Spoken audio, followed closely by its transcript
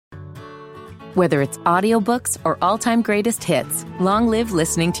Whether it's audiobooks or all-time greatest hits, long live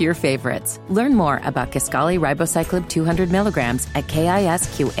listening to your favorites. Learn more about Kisqali Ribociclib 200 milligrams at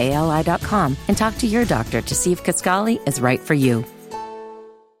KISQALI.com and talk to your doctor to see if Kisqali is right for you.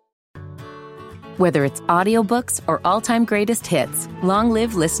 Whether it's audiobooks or all-time greatest hits, long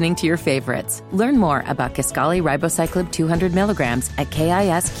live listening to your favorites. Learn more about Kisqali Ribociclib 200 milligrams at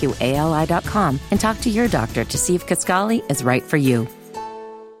KISQALI.com and talk to your doctor to see if Kisqali is right for you.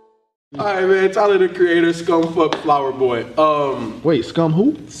 All right, man. Tyler, the Creator, Scumfuck Flower Boy. Wait, Scum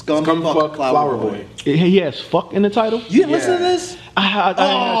who? Scumfuck Flower Boy. He has fuck in the title? You didn't listen to this? I didn't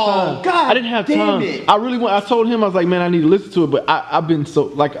have time. God, I didn't have time. I really want. I told him, I was like, man, I need to listen to it, but I've been so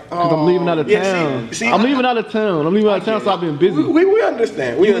because I'm leaving out of town. I'm leaving out of town, so I've been busy. We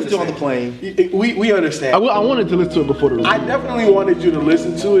understand. We listened to it on the plane. We understand. I wanted to listen to it before the review. I definitely wanted you to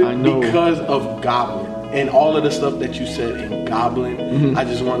listen to it because of Goblin and all of the stuff that you said in Goblin. Mm-hmm. I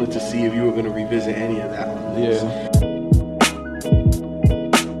just wanted to see if you were going to revisit any of that on this. Yeah.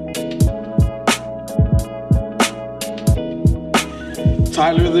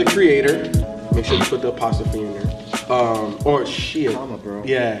 Tyler, the Creator. Make sure you put the apostrophe in there. Or shit. Comma, bro.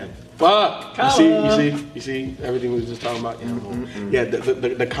 Yeah. Fuck. You see everything we was just talking about. Yeah,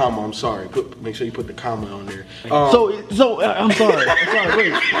 the comma. I'm sorry. Make sure you put the comma on there. So I'm sorry.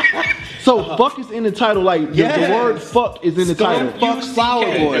 Wait. So fuck is in the title. Like the word fuck is in the title. Fuck Flower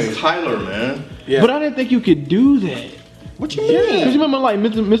Boy. It's Tyler, man. Yeah. But I didn't think you could do that. What you mean? Because you remember like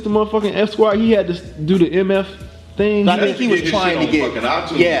Mr. Motherfucking F Squad, he had to do the MF thing. I think he was trying to get.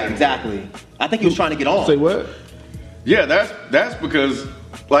 Yeah, exactly. I think he was trying to get on. Say what? Yeah, that's because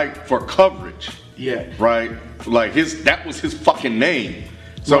like for coverage. Yeah. Right? Like that was his fucking name.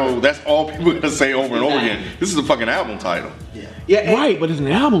 So that's all people gonna say over and over again. This is a fucking album title. Yeah. Right, but it's an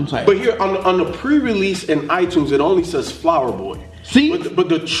album title. But here on the pre-release in iTunes, it only says Flower Boy. See? But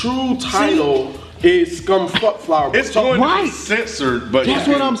the true title is Scumfuck Flower Boy. It's going to be censored, but that's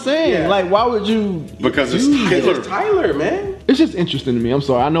what I'm saying. Yeah. Like, why would you? Because it's Tyler. It's Tyler, man. It's just interesting to me. I'm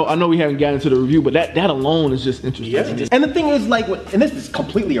sorry. I know we haven't gotten into the review, but that alone is just interesting. Yeah. And the thing is, like, and this is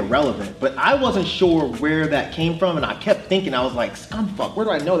completely irrelevant, but I wasn't sure where that came from, and I kept thinking, I was like, Scumfuck, where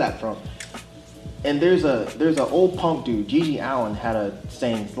do I know that from? And there's an old punk dude, Gigi Allen, had a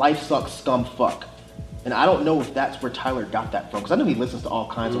saying, "Life sucks, scumfuck." And I don't know if that's where Tyler got that from, because I know he listens to all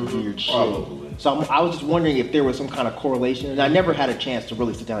kinds of weird shit. Probably. So I was just wondering if there was some kind of correlation, and I never had a chance to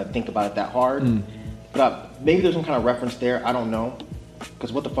really sit down and think about it that hard. But maybe there's some kind of reference there. I don't know,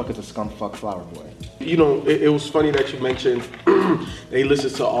 because what the fuck is a Scumfuck Flower Boy? You know, it was funny that you mentioned they listen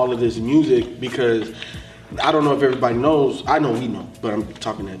to all of this music, because I don't know if everybody knows. I know we know, but I'm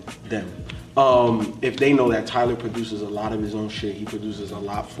talking to them. If they know that Tyler produces a lot of his own shit, he produces a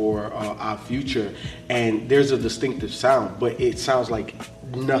lot for Our Future, and there's a distinctive sound, but it sounds like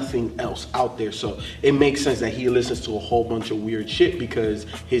nothing else out there. So it makes sense that he listens to a whole bunch of weird shit, because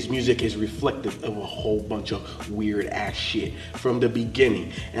his music is reflective of a whole bunch of weird ass shit from the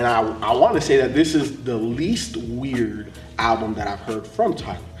beginning. And I want to say that this is the least weird album that I've heard from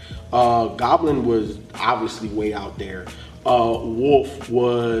Tyler. Goblin was obviously way out there. Wolf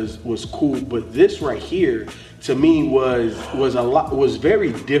was cool, but this right here to me was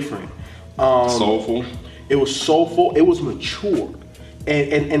very different. Soulful. It was soulful. It was mature,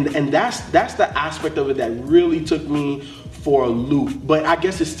 and that's the aspect of it that really took me for a loop. But I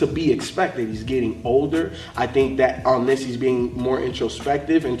guess it's to be expected. He's getting older. I think that on this he's being more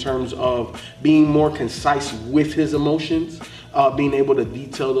introspective in terms of being more concise with his emotions, being able to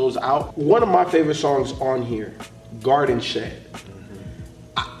detail those out. One of my favorite songs on here, Garden Shed.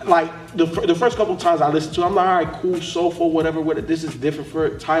 Like the first couple times I listened to it, I'm like, all right, cool, soulful, whatever. This is different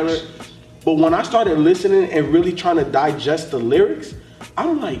for Tyler. But when I started listening and really trying to digest the lyrics,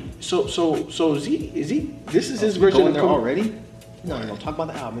 I'm like, so is he? This is his version going of there already? No, I'm gonna talk about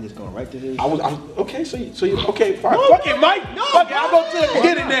the album. Just going right to his. I was okay. So you okay? Fine. No, fuck it, Mike. No, fuck it. I'll go to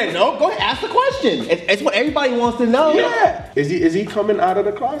get it then. No, go ahead. Ask the question. It's what everybody wants to know. Yeah. Is he coming out of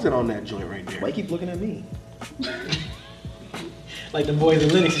the closet on that joint right there? Why you keep looking at me? Like the boys in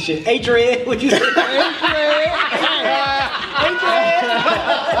Linux and shit. Hey, Dread, what you say? Hey, Dread. Hey, Dread.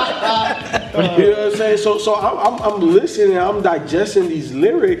 You know what I'm saying? So I'm listening, I'm digesting these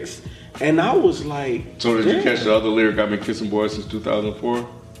lyrics, and I was like, so did you catch the other lyric, I've been kissing boys since 2004?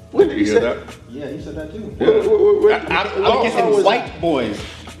 What did you hear that? Yeah, he said that too. Yeah. I've been kissing white boys.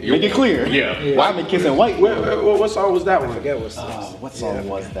 Make it clear. Yeah. Why I've been kissing white boys. What song was that one? I forget what song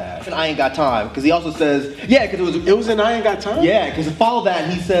was that? And I Ain't Got Time. Because he also says, yeah, because it was in I Ain't Got Time? Yeah, because to follow that,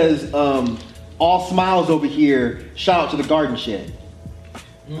 he says, all smiles over here, shout out to the Garden Shed.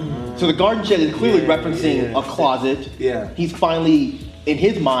 So the Garden Shed is clearly referencing a closet. Yeah. He's finally in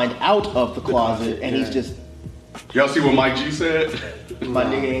his mind, out of the closet, and he's just. Y'all see what Mike G said? My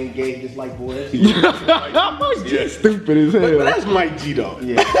nigga ain't gay, just like boys. Mike G stupid as hell. But that's Mike G though.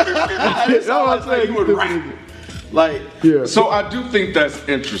 Yeah. That's all I'm saying. He would rap. Like, yeah. So I do think that's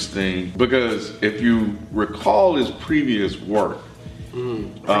interesting because if you recall his previous work,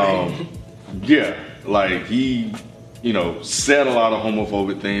 yeah, like he, said a lot of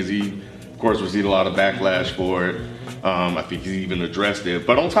homophobic things. He, of course, received a lot of backlash for it. I think he even addressed it.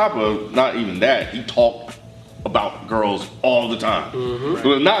 But on top of not even that, he talked about girls all the time. It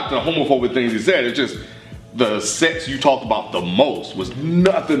was not the homophobic things he said. It's just the sex you talked about the most was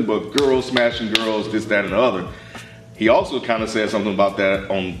nothing but girls smashing girls, this, that, and the other. He also kind of said something about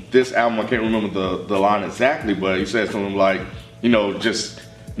that on this album. I can't remember the line exactly, but he said something like, just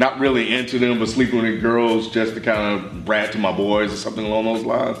not really into them, but sleeping with girls just to kind of brat to my boys or something along those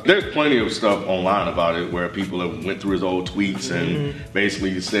lines. There's plenty of stuff online about it where people have went through his old tweets and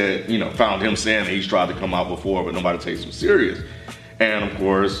basically said, found him saying that he's tried to come out before, but nobody takes him serious. And of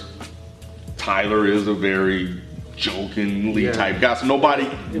course, Tyler is a very jokingly type guy, so nobody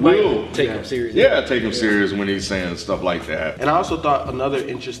will take him serious. Yeah, take him serious when he's saying stuff like that. And I also thought another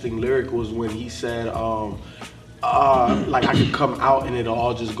interesting lyric was when he said, like I could come out and it'll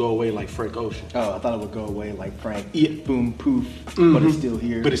all just go away like Frank Ocean. Oh, I thought it would go away like Frank. Yeah. Boom, poof. But it's still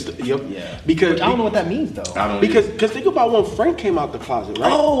here. But it's yep. Yeah. Because I don't know what that means though. I don't because think about when Frank came out the closet,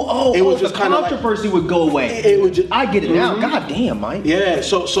 right? It was just the kind of controversy would go away. It would just. I get it now. God damn, Mike. Yeah.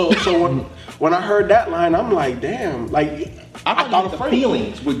 So when I heard that line, I'm like, damn. Like I thought the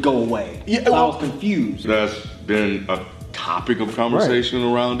feelings would go away. Yeah. So I was confused. That's been a topic of conversation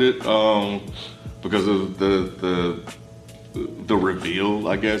around it. Because of the reveal,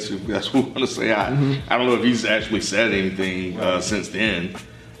 I guess, if that's what we want to say. I don't know if he's actually said anything since then.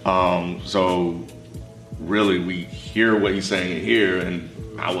 So really, we hear what he's saying here, and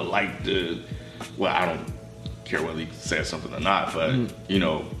I would like to. Well, I don't care whether he says something or not, but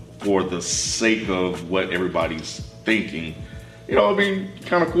for the sake of what everybody's thinking, it'd be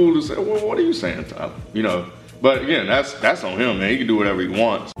kind of cool to say, well, what are you saying, Tyler? But again, that's on him, man. He can do whatever he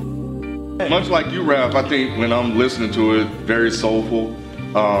wants. Much like you, Raph, I think when I'm listening to it, very soulful.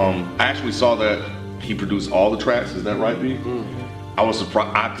 I actually saw that he produced all the tracks. Is that right, B? I was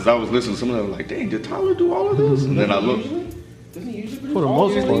surprised because I was listening to some of them like, dang, did Tyler do all of this? And then I looked. Doesn't he usually produce For the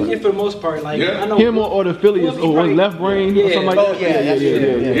most part. Yeah, for the most part. Like, Yeah. I know Him or the Phillies or Left Brain or something like that.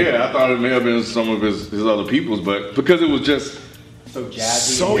 Yeah, I thought it may have been some of his other people's, but because it was just So jazzy.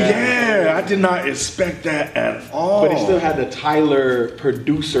 so yeah, I did not expect that at all. But it still had the Tyler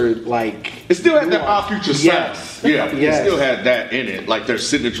producer like. It still had that Our Future sound. Yes. Yeah, Yes. it still had that in it, like their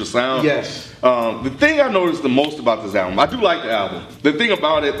signature sound. Yes. The thing I noticed the most about this album, I do like the album. The thing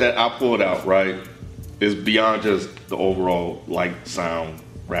about it that I pulled out, right, is beyond just the overall sound,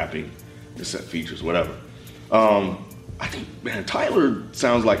 rapping, the set features, whatever. I think, man, Tyler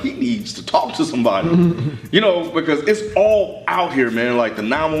sounds like he needs to talk to somebody, because it's all out here, man. Like the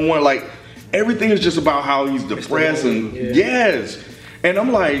 911, like everything is just about how he's depressed and yes. And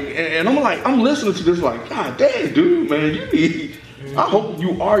I'm I'm listening to this like, God damn, dude, man, you need. I hope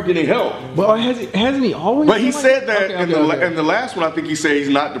you are getting help. But hasn't he always? But he said that in the last one. I think he said he's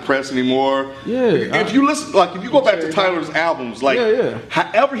not depressed anymore. Yeah. If you listen, if you go back to Tyler's albums,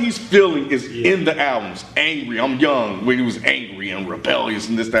 however he's feeling is in the albums. Angry, I'm young when he was angry and rebellious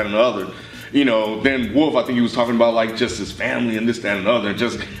and this, that, and the other. Then Wolf, I think he was talking about just his family and this, that, and the other.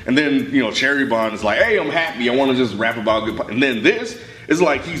 And then Cherry Bomb is like, hey, I'm happy. I want to just rap about good. And then this is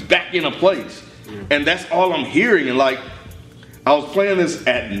like he's back in a place, and that's all I'm hearing. And I was playing this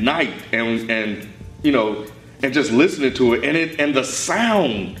at night and just listening to it, and the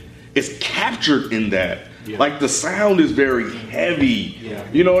sound is captured in that. Yeah. Like the sound is very heavy. Yeah.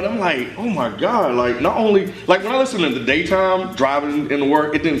 And I'm like, oh my God, not only when I listen in the daytime driving into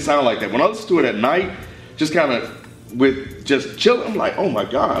work, it didn't sound like that. When I listen to it at night, just kind of with just chilling, I'm like, oh my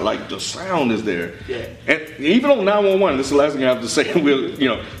God, the sound is there. Yeah. And even on 911, this is the last thing I have to say,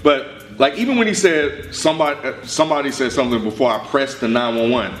 but even when he said somebody said something before I pressed the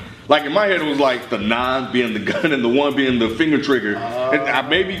 911, in my head it was the 9 being the gun and the 1 being the finger trigger. And I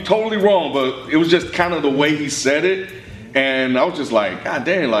may be totally wrong, but it was just kind of the way he said it, and I was just like, God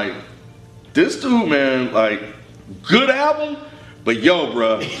dang, this dude, man, good album, but yo,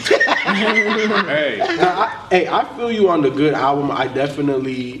 bro, hey, I feel you on the good album. I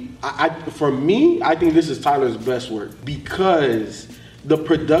definitely, for me, I think this is Tyler's best work because the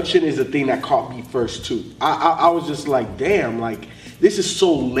production is the thing that caught me first too. I was just like, damn, this is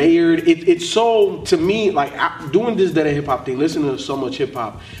so layered. It's so, to me, doing this Dead Hip Hop thing, listening to so much hip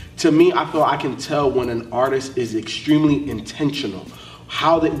hop, to me, I feel I can tell when an artist is extremely intentional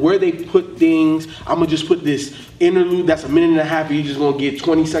where they put things. I'm gonna just put this interlude that's a minute and a half, and you're just gonna get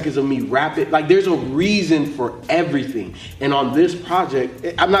 20 seconds of me rap it. Like, there's a reason for everything. And on this project,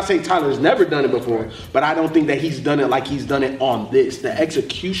 I'm not saying Tyler's never done it before, but I don't think that he's done it like he's done it on this. The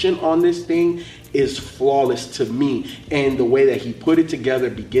execution on this thing is flawless to me, and the way that he put it together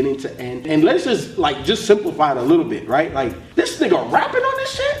beginning to end. And let's just simplify it a little bit, right? Like, this nigga rapping on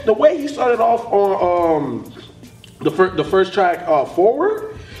this shit, the way he started off on the first track,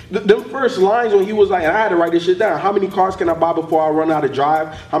 Forward, them first lines when he was like, I had to write this shit down. How many cars can I buy before I run out of drive?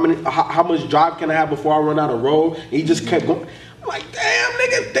 How much drive can I have before I run out of road? And he just kept going. I'm like, damn,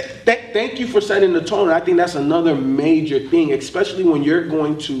 nigga, thank you for setting the tone. I think that's another major thing, especially when you're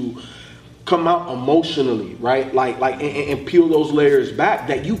going to come out emotionally, right? And peel those layers back,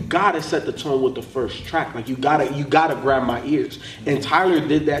 that you gotta set the tone with the first track. Like, you gotta grab my ears. And Tyler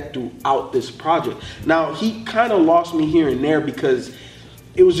did that throughout this project. Now, he kind of lost me here and there because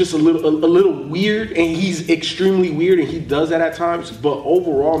it was just a little weird, and he's extremely weird, and he does that at times. But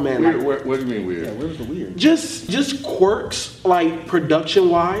overall, man, what do you mean weird? Yeah, where was the weird? Just quirks, like production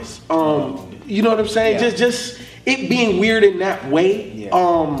wise. You know what I'm saying? Yeah. Just it being weird in that way. Yeah.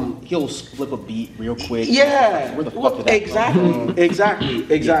 He'll flip a beat real quick. Yeah. Where the fuck did that exactly. come from?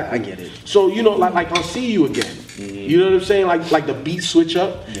 Exactly. Yeah, I get it. So, you know, like on See You Again. You know what I'm saying? Like the beat switch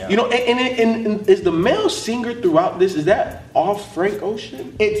up. Yeah. You know, and is the male singer throughout this, is that all Frank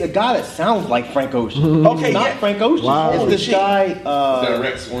Ocean? It's a guy that sounds like Frank Ocean. Okay, It's not Frank Ocean. Wow. It's this guy. Is that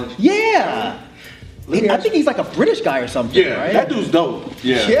Rex Orange? Yeah. I think he's like a British guy or something, Yeah. right? That dude's dope.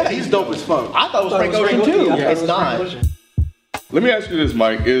 Yeah. He's dope as fuck. I thought it was Frank Ocean too. Yeah, It's not. Let me ask you this,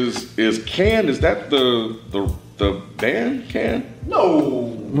 Mike. Is Can, is that the band Can?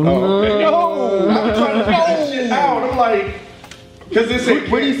 No. Oh, okay. No. I'm trying to figure this shit out. I'm like, because this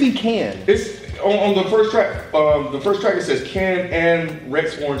Where do you see Can? It's on the first track. The first track, it says Can and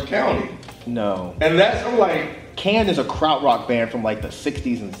Rex Orange County, No. and I'm like, Can is a krautrock band from like the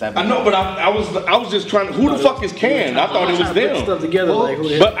 60s and 70s. I know, but I was just trying to. Who the fuck is Can? I thought it was Put them. stuff together, like, who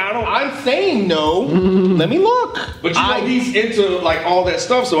the hell? But I don't. I'm saying no. Let me look. But you know, he's into like all that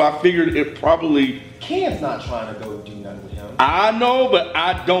stuff, so I figured it probably. Can's not trying to go do nothing with him. I know, but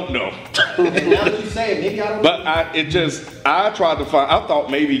I don't know. And now that you say it, maybe I don't. But I tried to find. I thought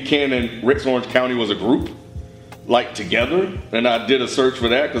maybe Can and Rex Orange County was a group, like together, and I did a search for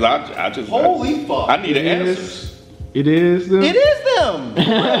that because I just Holy fuck. I needed answers. It is them. It is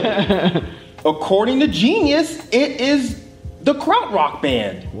them. According to Genius, it is the krautrock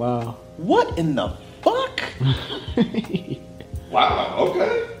band. Wow. What in the fuck? Wow.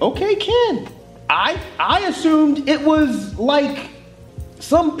 Okay. Okay, Ken. I assumed it was like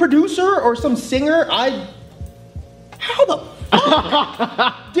some producer or some singer. How the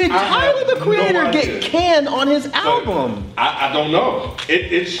fuck did Tyler the Creator get Ken on his album? I don't know.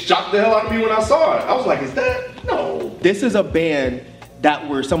 It shocked the hell out of me when I saw it. I was like, is that? No. This is a band that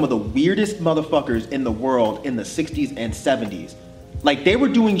were some of the weirdest motherfuckers in the world in the 60s and 70s. Like, they were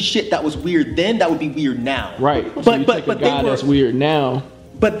doing shit that was weird then that would be weird now. Right. But So you but take a but guy they were that's weird now.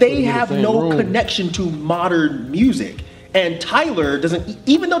 But they Put him in the have same no room. connection to modern music. And Tyler doesn't,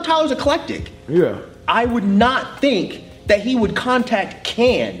 even though Tyler's eclectic, Yeah. I would not think that he would contact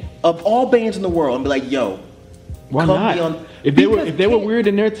Can of all bands in the world and be like, yo, Why come not? be on. If they were Can- weird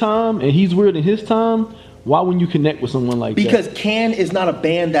in their time and he's weird in his time, why wouldn't you connect with someone like Because that? Can is not a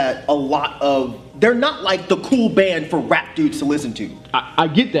band that a lot of, they're not like the cool band for rap dudes to listen to. I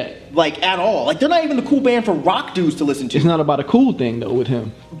get that. Like, at all. Like, they're not even the cool band for rock dudes to listen to. It's not about a cool thing though with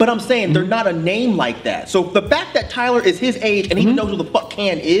him. But I'm saying they're not a name like that. So the fact that Tyler is his age and he knows who the fuck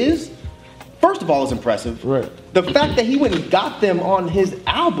Can is, first of all, is impressive. Right. The fact that he went and got them on his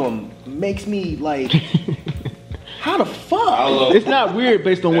album makes me like, how the fuck? It's not weird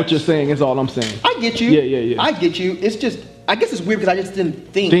based on what you're saying. Is all I'm saying. I get you. Yeah. I get you. It's just, I guess it's weird because I just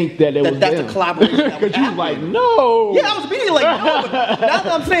didn't think that it was that's them. a collaboration. That would Because you was like, happen. no. Yeah, I was immediately like, no. But now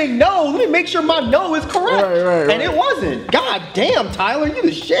that I'm saying no, let me make sure my no is correct. Right. And it wasn't. God damn, Tyler, you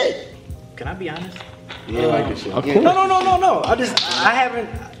the shit. Can I be honest? Yeah, like it shit. Of Yeah. course. No. I haven't.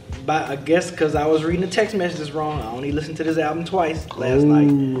 But I guess because I was reading the text messages wrong, I only listened to this album twice last night.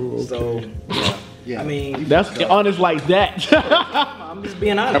 So Yeah. I mean, That's honest like that. I'm just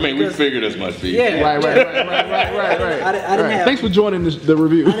being honest. I mean, we because- figured as much. Yeah. Right. I didn't have. Thanks for joining the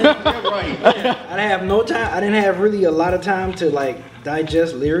review. I didn't have no time. I didn't have really a lot of time to like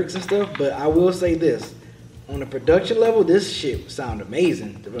digest lyrics and stuff. But I will say this: on the production level, this shit sounded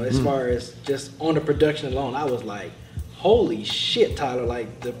amazing. As far as just on the production alone, I was like, "Holy shit, Tyler!"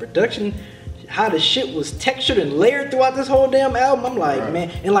 Like the production, how the shit was textured and layered throughout this whole damn album. I'm like,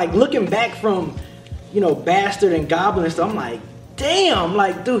 man, and like looking back from, Bastard and Goblin and stuff, I'm like, damn,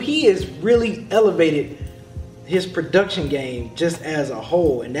 like, dude, he is really elevated his production game just as a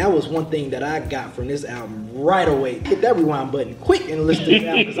whole, and that was one thing that I got from this album right away. Hit that rewind button quick and listen to the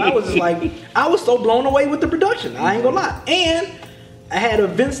album, because I was just like, I was so blown away with the production. I ain't gonna lie. And I had a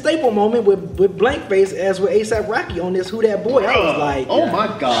Vince Staple moment with Blankface as with A$AP Rocky on this Who That Boy. I was like, oh my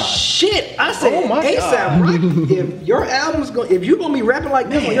god, shit! I said, A$AP Rocky, if your album's if you're gonna be rapping like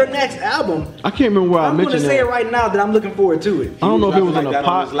this on your next album, I can't remember where I mentioned that. I'm gonna say it right now that I'm looking forward to it. I don't know if it was like on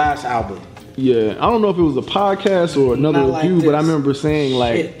on his last album. Yeah, I don't know if it was a podcast or another review, but I remember saying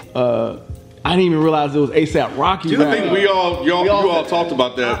like, I didn't even realize it was A$AP Rocky. I think you all talked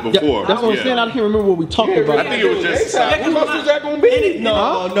about that before. That's what I'm saying. I can't remember what we talked about. I think it was just A$AP. What else was that gonna be?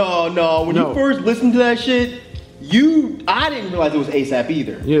 No. When you first listened to that shit, I didn't realize it was A$AP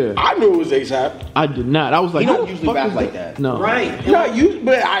either. Yeah, I knew it was A$AP. I did not. I was like, he don't usually rap like that. No, right? Not you,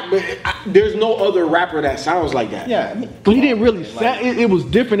 but there's no other rapper that sounds like that. Yeah, I mean, but he didn't really sound. It was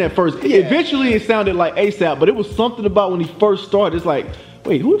different at first. Yeah. Eventually, it sounded like A$AP, but it was something about when he first started. It's like,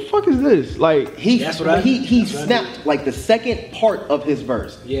 wait, who the fuck is this? Like he snapped like the second part of his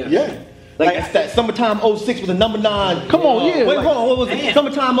verse. Yeah. Like that's that Summertime 06 with a number 9. Come on, yeah. Wait, hold on. What was it?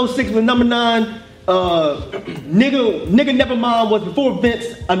 Summertime 06 with a number 9. Nigga never mind was before Vince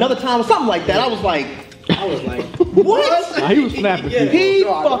another time or something like that. I was like, what? Nah, he was snapping. He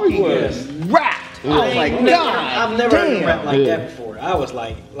fucking rapped. I was like, God, I've never heard him rap like that before. I was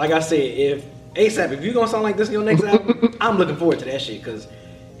like I said, if A$AP, if you're gonna sound like this in your next album, I'm looking forward to that shit, because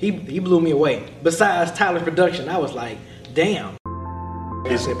he blew me away. Besides Tyler's production, I was like, damn.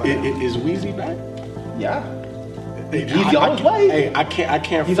 Is Weezy back? Yeah. He's on his way. Hey, I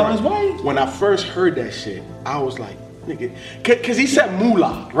can't. He's on his way. When I first heard that shit, I was like, nigga, cause he said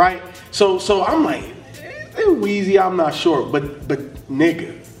moolah, right? So I'm like, Weezy, I'm not sure, but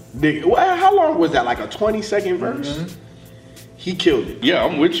nigga, well, how long was that? Like a 20-second verse? Mm-hmm. He killed it. Yeah,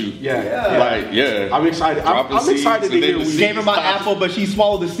 I'm with you. Yeah. I'm excited. I'm excited to hear Weezy. Gave her my apple, but she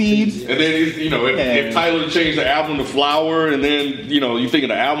swallowed the seeds. And then if Tyler changed the album to Flower, and then you think of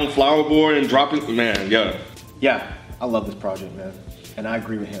the album Flower Boy and drop it, man, yeah. I love this project, man, and I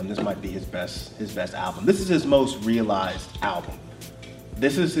agree with him. This might be his best album. This is his most realized album.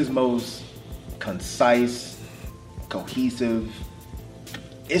 This is his most concise, cohesive.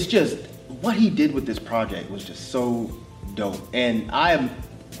 It's just what he did with this project was just so dope, and I have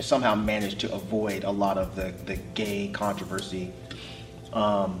somehow managed to avoid a lot of the gay controversy.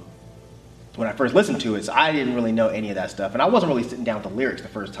 When I first listened to it, so I didn't really know any of that stuff, and I wasn't really sitting down with the lyrics the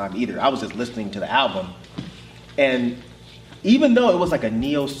first time either. I was just listening to the album. And even though it was like a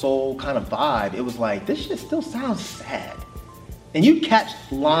neo-soul kind of vibe, it was like, this shit still sounds sad. And you catch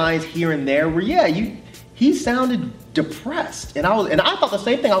lines here and there where, he sounded depressed. And I thought the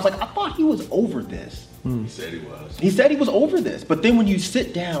same thing. I was like, I thought he was over this. He said he was. He said he was over this. But then when you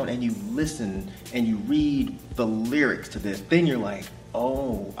sit down and you listen and you read the lyrics to this, then you're like,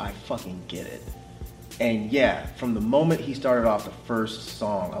 oh, I fucking get it. And from the moment he started off the first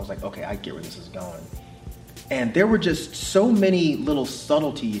song, I was like, okay, I get where this is going. And there were just so many little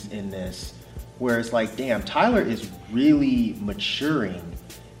subtleties in this where it's like, damn, Tyler is really maturing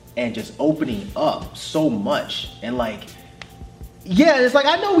and just opening up so much. And like, it's like,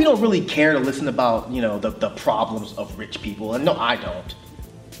 I know we don't really care to listen about, the problems of rich people. And no, I don't.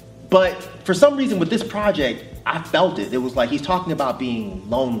 But for some reason with this project, I felt it. It was like he's talking about being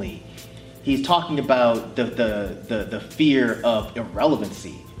lonely. He's talking about the fear of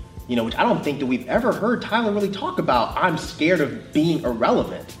irrelevancy. Which I don't think that we've ever heard Tyler really talk about. I'm scared of being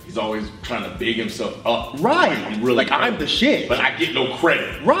irrelevant. He's always trying to big himself up. Right. I'm the shit. But I get no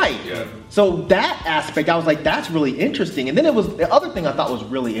credit. Right. Yeah. So that aspect, I was like, that's really interesting. And then the other thing I thought was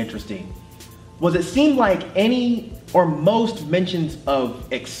really interesting was it seemed like any or most mentions of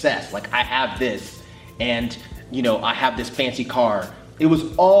excess, like I have this and, I have this fancy car. It was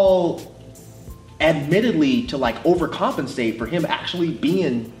all admittedly to like overcompensate for him actually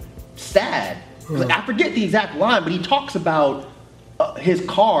being sad. Like, I forget the exact line, but he talks about his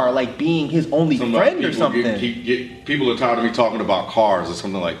car like being his only friend or something. People are tired of me talking about cars or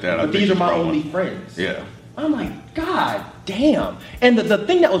something like that. But these are my only friends. Yeah. I'm like, God damn. And the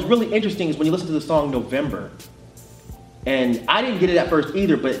thing that was really interesting is when you listen to the song November, and I didn't get it at first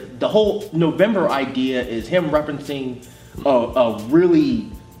either, but the whole November idea is him referencing a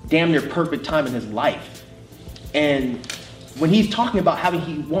really damn near perfect time in his life. And when he's talking about how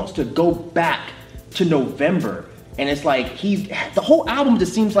he wants to go back to November, and it's like the whole album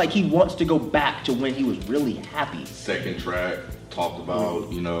just seems like he wants to go back to when he was really happy. Second track talked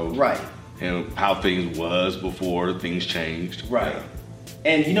about, right, and how things was before things changed. Right.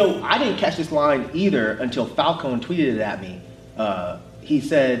 And I didn't catch this line either until Falcone tweeted it at me he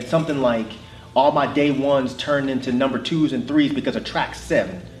said something like, all my day ones turned into number 2s and 3s because of track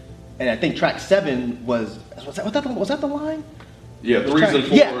 7. And I think track 7 was that the line? Yeah, 3s and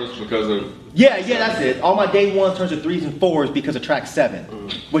 4s because of... Yeah, that's it. All my day ones turns to 3s and 4s because of track 7,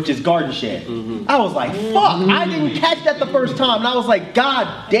 which is Garden Shed. I was like, fuck, I didn't catch that the first time. And I was like,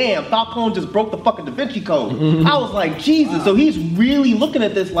 God damn, Falcone just broke the fucking Da Vinci Code. I was like, Jesus. So he's really looking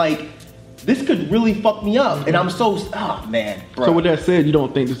at this like, this could really fuck me up. And I'm so, oh man, bro. So with that said, you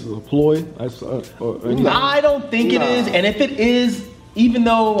don't think this is a ploy? I don't think it is. And if it is, even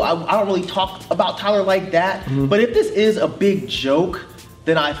though I don't really talk about Tyler like that, but if this is a big joke,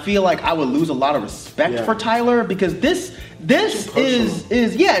 then I feel like I would lose a lot of respect for Tyler, because this is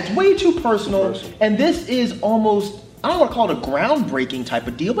it's way too personal, and this is almost, I don't want to call it a groundbreaking type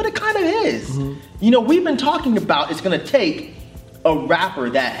of deal, but it kind of is. You know, we've been talking about it's going to take a rapper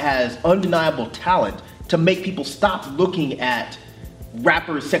that has undeniable talent to make people stop looking at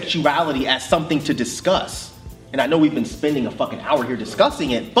rappers' sexuality as something to discuss. And I know we've been spending a fucking hour here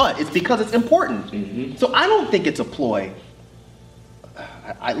discussing it, but it's because it's important. So I don't think it's a ploy.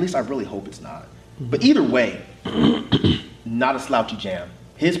 At least I really hope it's not. But either way, not a slouchy jam.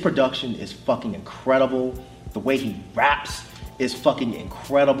 His production is fucking incredible. The way he raps is fucking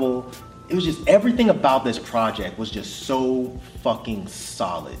incredible. It was just, everything about this project was just so fucking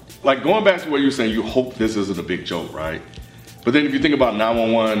solid. Like, going back to what you were saying, you hope this isn't a big joke, right? But then if you think about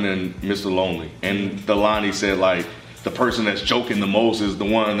 911 and Mr. Lonely, and the line he said, like, the person that's joking the most is the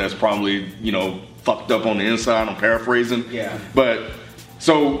one that's probably, you know, fucked up on the inside. I'm paraphrasing. Yeah. But,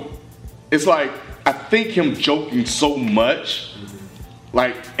 so, it's like, I think him joking so much,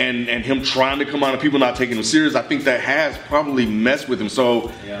 like, and him trying to come out and people not taking him serious, I think that has probably messed with him.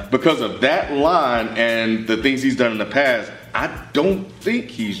 So, because of that line and the things he's done in the past, I don't think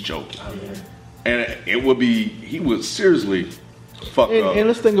he's joking. And it would be, he would seriously fuck up. And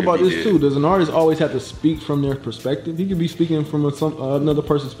let's think about this too. Does an artist always have to speak from their perspective? He could be speaking from another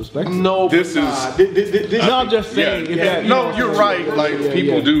person's perspective. No, this is. No, I'm just saying. No, you're right. Like,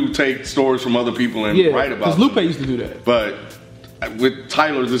 people do take stories from other people and write about. Because Lupe used to do that. But with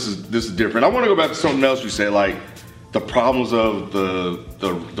Tyler, this is different. I want to go back to something else you said, like the problems of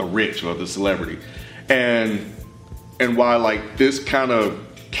the rich or the celebrity, and why like this kind of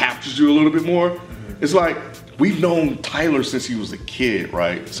captures you a little bit more. It's like, we've known Tyler since he was a kid,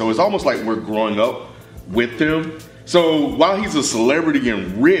 right? So it's almost like we're growing up with him. So while he's a celebrity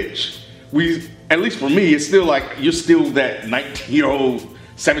and rich, at least for me, it's still like you're still that 19-year-old,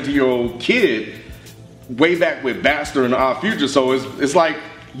 17-year-old kid way back with Baxter and Odd Future. So it's like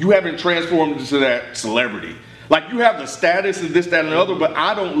you haven't transformed into that celebrity. Like, you have the status and this, that, and the other, but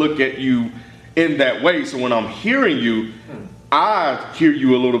I don't look at you in that way. So when I'm hearing you, I hear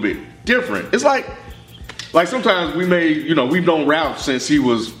you a little bit different. It's like sometimes we've known Ralph since he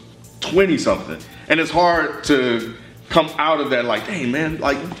was 20 something, and it's hard to come out of that like, dang man,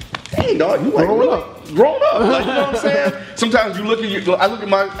 like, dang dog, you like grown up. Like, you know what I'm saying? Sometimes I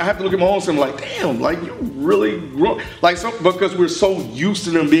have to look at my own son like, damn, like, you really grown. Like, because we're so used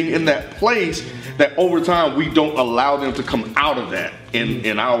to them being in that place that over time we don't allow them to come out of that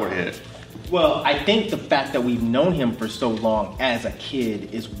in our head. Well, I think the fact that we've known him for so long as a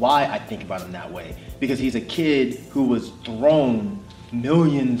kid is why I think about him that way. Because he's a kid who was thrown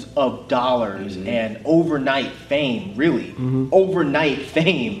millions of dollars and overnight fame, really. Overnight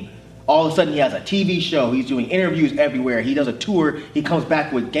fame. All of a sudden he has a TV show, he's doing interviews everywhere, he does a tour, he comes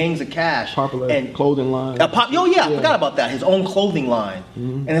back with gangs of cash. Popular and clothing line. I forgot about that, his own clothing line.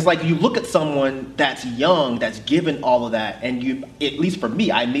 And it's like, you look at someone that's young, that's given all of that, and you, at least for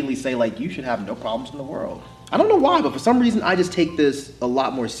me, I immediately say like, you should have no problems in the world. I don't know why, but for some reason I just take this a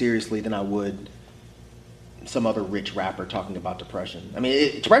lot more seriously than I would some other rich rapper talking about depression. I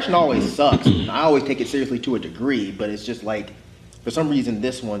mean, depression always sucks. I always take it seriously to a degree, but it's just like, for some reason,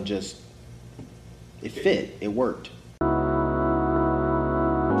 this one just, it fit, it worked. So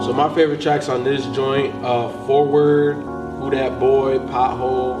my favorite tracks on this joint, Forward, Who Dat Boy,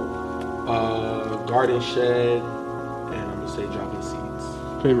 Pothole, Garden Shed, and I'm gonna say Dropping Seeds.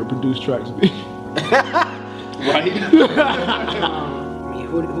 Favorite produced tracks be? Right? I mean,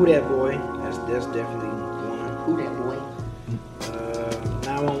 Who Dat Boy, that's definitely one. Who Dat Boy?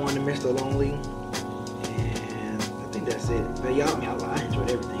 911 to Mr. Lonely. That's it. But y'all, I enjoyed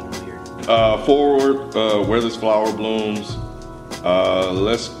everything on here. Forward, Where This Flower Blooms.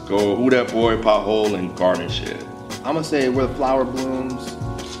 Let's go Who Dat Boy, Pothole, and Garden Shed. I'm gonna say Where the Flower Blooms.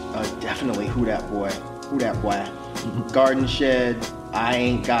 Definitely Who Dat Boy. Who Dat Boy. Garden Shed, I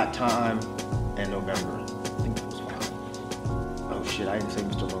Ain't Got Time, and November. I think that was 5. Oh shit, I didn't say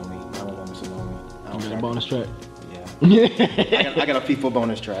Mr. Lonely. I don't want Mr. Lonely. Bonus track. Yeah. I got a FIFA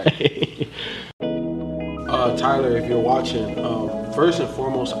bonus track. Tyler, if you're watching, first and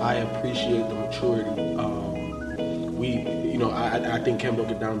foremost, I appreciate the maturity. I think Ken broke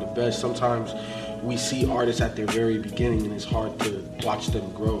it down the best. Sometimes we see artists at their very beginning, and it's hard to watch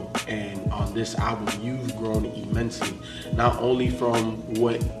them grow. And on this album, you've grown immensely, not only from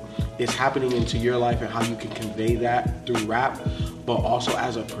what is happening into your life and how you can convey that through rap, but also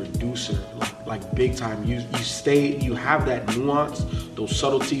as a producer, like big time. You have that nuance, those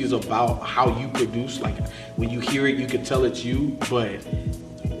subtleties about how you produce. Like when you hear it, you can tell it's you, but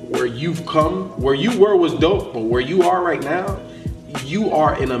where you've come, where you were was dope, but where you are right now, you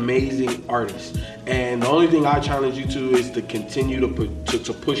are an amazing artist. And the only thing I challenge you to is to continue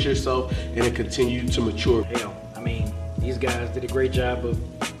to push yourself and to continue to mature. Hell, I mean, these guys did a great job of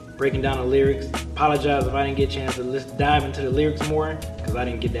breaking down the lyrics. Apologize if I didn't get a chance to dive into the lyrics more, because I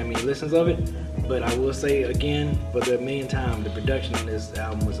didn't get that many listens of it. But I will say again, for the millionth time, the production on this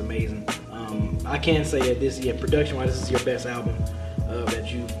album was amazing. I can't say that production-wise, this is your best album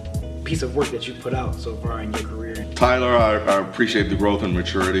piece of work that you put out so far in your career. Tyler, I appreciate the growth and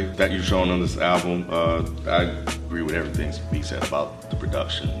maturity that you've shown on this album. I agree with everything he said about the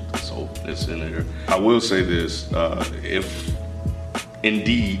production, the soulfulness in there. I will say this, if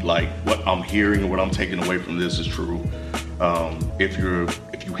indeed like what I'm hearing and what I'm taking away from this is true, if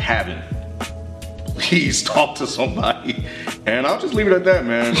you haven't, please talk to somebody. And I'll just leave it at that,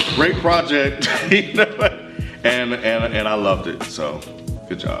 man. Great project. and I loved it, so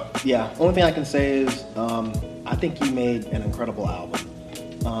good job. Yeah, only thing I can say is I think you made an incredible album.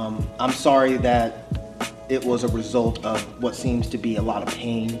 I'm sorry that it was a result of what seems to be a lot of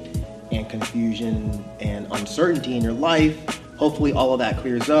pain and confusion and uncertainty in your life. Hopefully all of that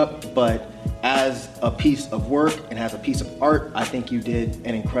clears up, but as a piece of work and as a piece of art, I think you did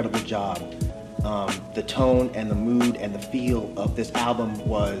an incredible job. The tone and the mood and the feel of this album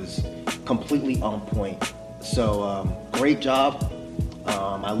was completely on point. So great job.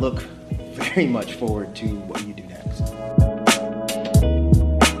 I look very much forward to what you do next.